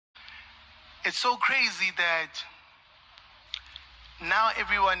It's so crazy that now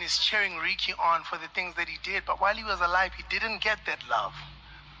everyone is cheering Riky on for the things that he did, but while he was alive, he didn't get that love.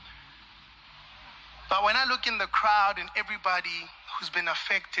 But when I look in the crowd and everybody who's been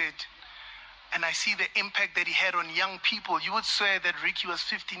affected, and I see the impact that he had on young people, you would swear that Riky was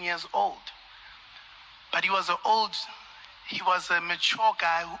 15 years old. But he was a mature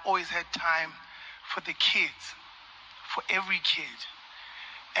guy who always had time for the kids, for every kid.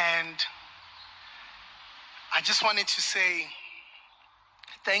 And I just wanted to say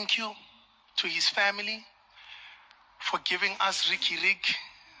thank you to his family for giving us Riky Rick.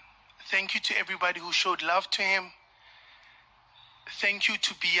 Thank you to everybody who showed love to him. Thank you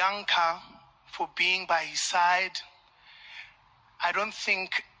to Bianca for being by his side. I don't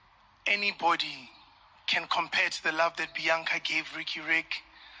think anybody can compare to the love that Bianca gave Riky Rick.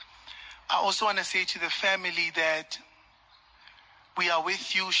 I also want to say to the family that we are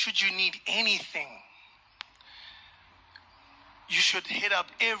with you. Should you need anything, you should hit up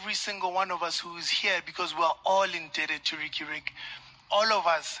every single one of us who is here, because we're all indebted to Riky Rick. All of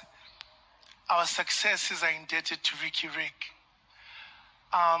us, our successes are indebted to Riky Rick.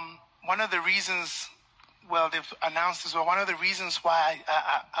 One of the reasons, well, they've announced as well, one of the reasons why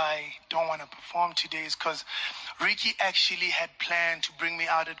I don't want to perform today is because Riky actually had planned to bring me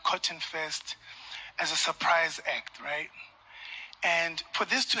out at Cotton Fest as a surprise act, right? And for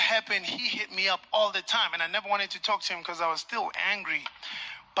this to happen, he hit me up all the time, and I never wanted to talk to him because I was still angry.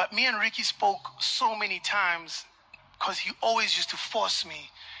 But me and Riky spoke so many times because he always used to force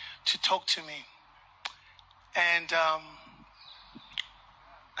me to talk to me. And I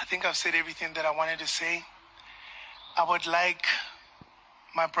think I've said everything that I wanted to say. I would like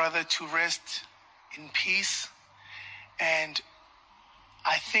my brother to rest in peace. And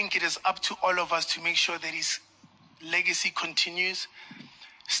I think it is up to all of us to make sure that his legacy continues.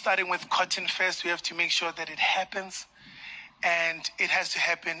 Starting with Cotton Fest, we have to make sure that it happens. And it has to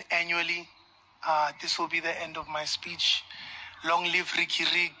happen annually. This will be the end of my speech. Long live Riky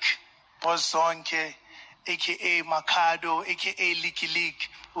Rick, Boss Zonke, a.k.a. Makado, a.k.a. Licky Leak.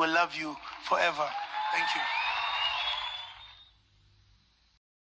 We'll love you forever. Thank you.